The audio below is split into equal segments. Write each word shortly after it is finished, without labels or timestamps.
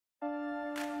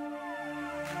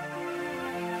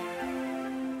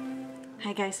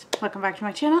Hi guys, welcome back to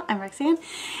my channel. I'm Roxanne.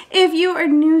 If you are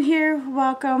new here,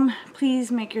 welcome.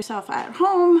 Please make yourself at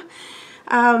home.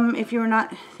 If you're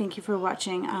not, thank you for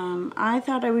watching. I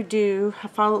thought I would do a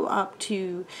follow-up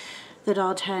to the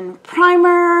Doll 10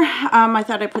 primer. I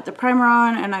thought I'd put the primer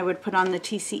on and I would put on the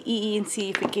TCE and see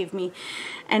if it gave me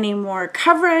any more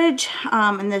coverage.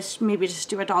 And this maybe just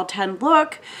do a Doll 10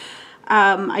 look.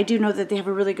 I do know that they have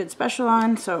a really good special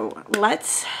on, so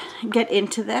let's get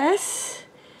into this.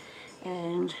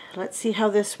 And let's see how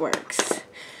this works.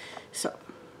 So,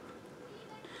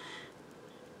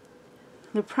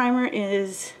 the primer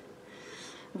is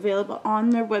available on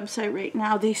their website right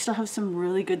now. They still have some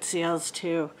really good sales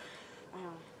too.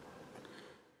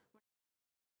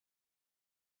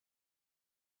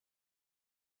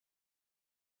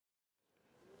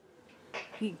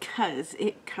 Because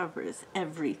it covers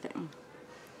everything.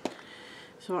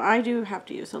 So I do have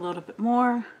to use a little bit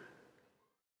more.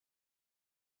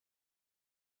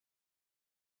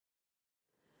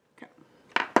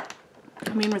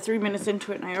 I mean, we're 3 minutes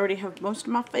into it and I already have most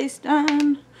of my face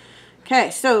done.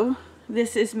 Okay, so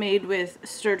this is made with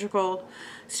surgical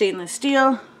stainless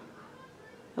steel.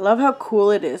 I love how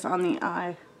cool it is on the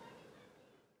eye.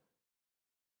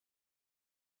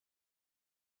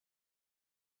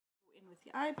 In with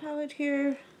the eye palette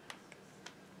here.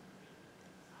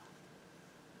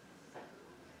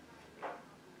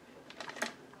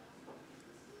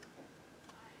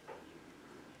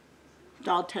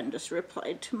 Doll 10 just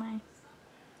replied to my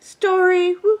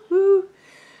story. Woohoo!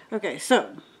 Okay,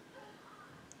 so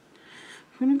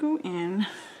I'm gonna go in.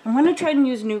 I'm gonna try and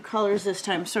use new colors this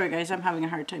time. Sorry guys, I'm having a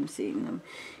hard time seeing them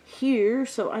here.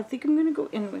 So I think I'm gonna go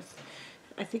in with,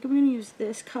 I think I'm gonna use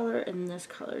this color and this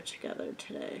color together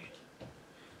today.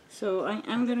 So I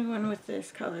am gonna go in with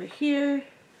this color here.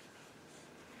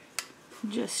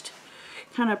 Just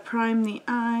kind of prime the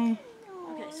eye.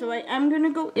 Okay, so I am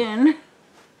gonna go in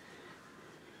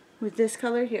with this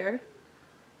color here.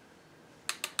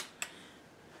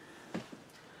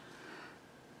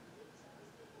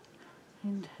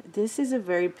 And this is a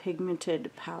very pigmented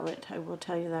palette, I will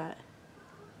tell you that.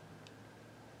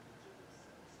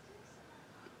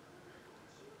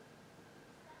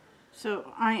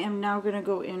 So I am now going to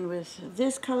go in with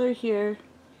this color here,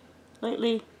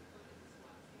 lightly.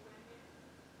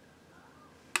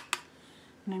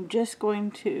 And I'm just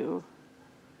going to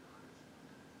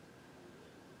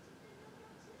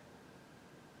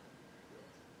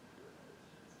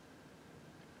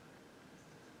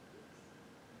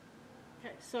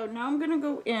so now I'm going to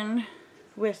go in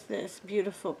with this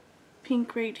beautiful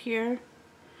pink right here.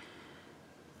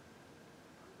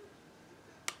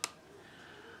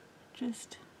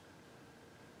 Just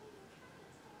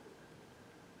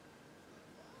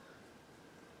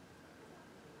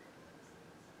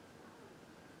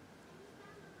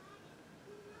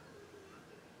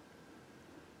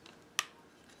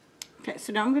okay,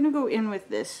 so now I'm going to go in with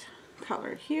this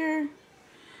color here.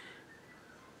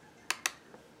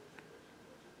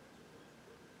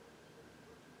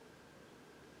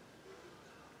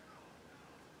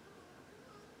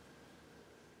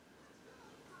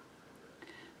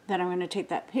 Then I'm going to take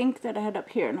that pink that I had up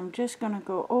here and I'm just going to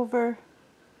go over.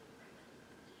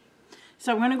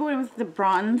 So I'm going to go in with the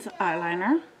bronze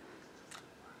eyeliner.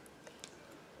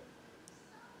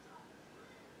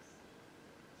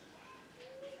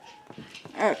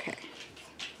 Okay.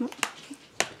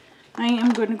 I am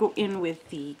going to go in with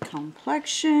the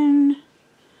complexion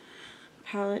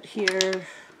palette here.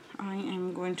 I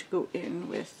am going to go in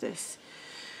with this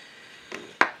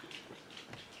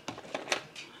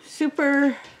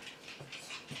super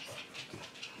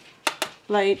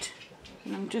light,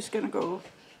 and I'm just going to go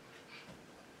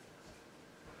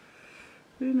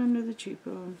put it under the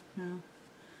cheekbone now.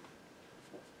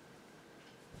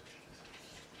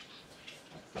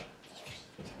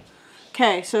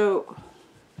 Okay, so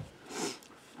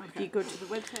if you go to the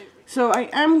website, so I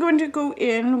am going to go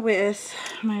in with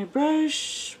my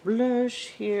blush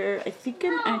here. I think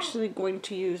I'm actually going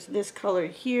to use this color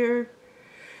here.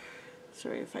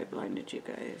 Sorry if I blinded you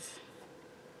guys.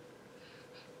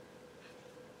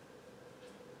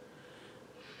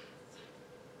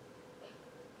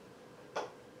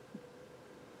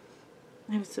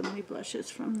 I have so many blushes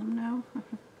from them now.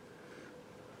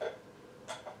 I'm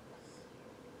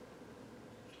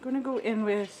going to go in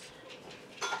with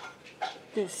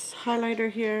this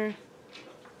highlighter here.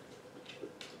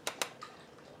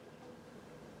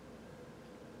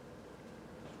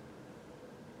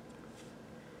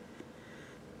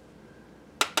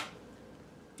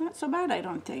 Not so bad, I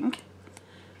don't think.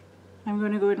 I'm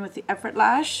going to go in with the Effort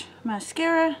Lash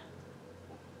mascara.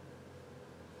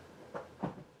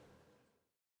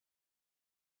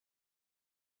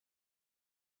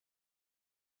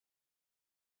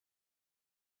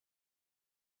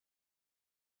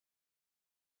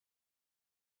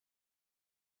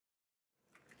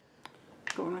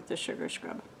 Going with the sugar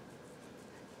scrub.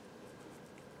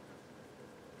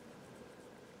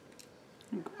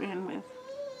 And go in with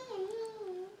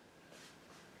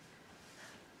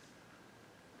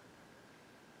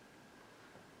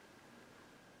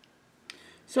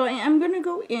so I am going to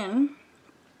go in.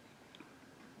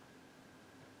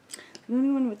 I'm going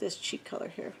to go in with this cheek color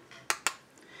here.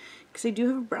 Because I do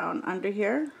have a brown under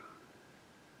here.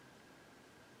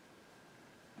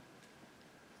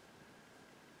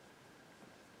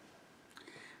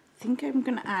 I think I'm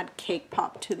going to add Cake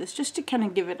Pop to this just to kind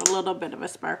of give it a little bit of a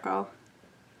sparkle.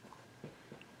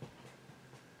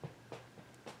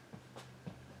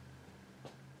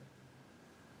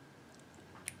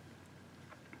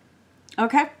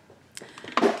 Okay,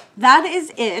 that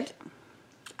is it.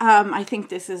 I think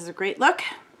this is a great look.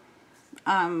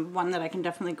 One that I can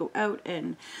definitely go out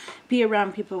and be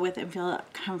around people with and feel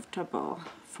comfortable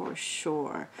for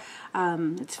sure.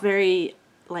 It's very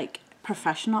like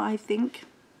professional, I think,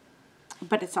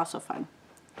 but it's also fun.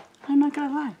 I'm not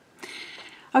gonna lie.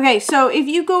 Okay, so if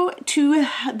you go to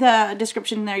the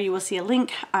description there, you will see a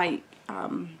link. I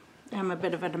am a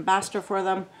bit of an ambassador for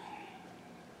them.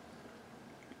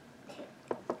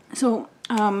 So,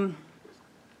 I'm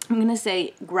going to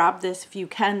say grab this if you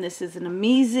can. This is an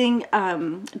amazing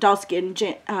Doll Skin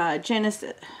Genius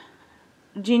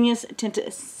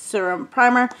Tinted Serum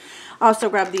Primer. Also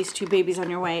grab these two babies on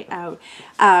your way out.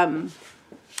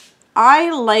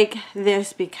 I like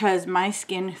this because my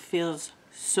skin feels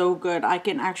so good. I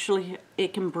can actually,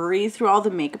 it can breathe through all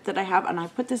the makeup that I have, and I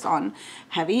put this on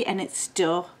heavy and it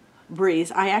still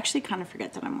breeze. I actually kind of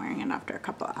forget that I'm wearing it after a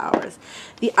couple of hours.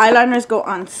 The eyeliners go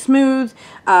on smooth.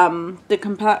 The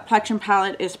complexion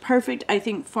palette is perfect, I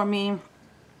think, for me.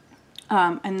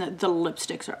 And the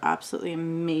lipsticks are absolutely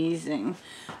amazing.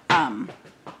 And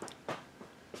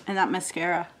that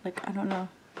mascara, like, I don't know.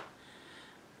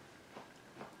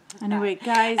 Anyway,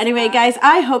 guys,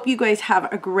 I hope you guys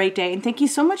have a great day, and thank you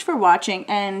so much for watching,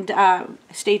 and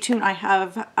stay tuned. I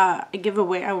have a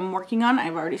giveaway I'm working on.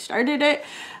 I've already started it,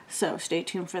 so stay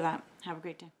tuned for that. Have a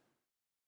great day.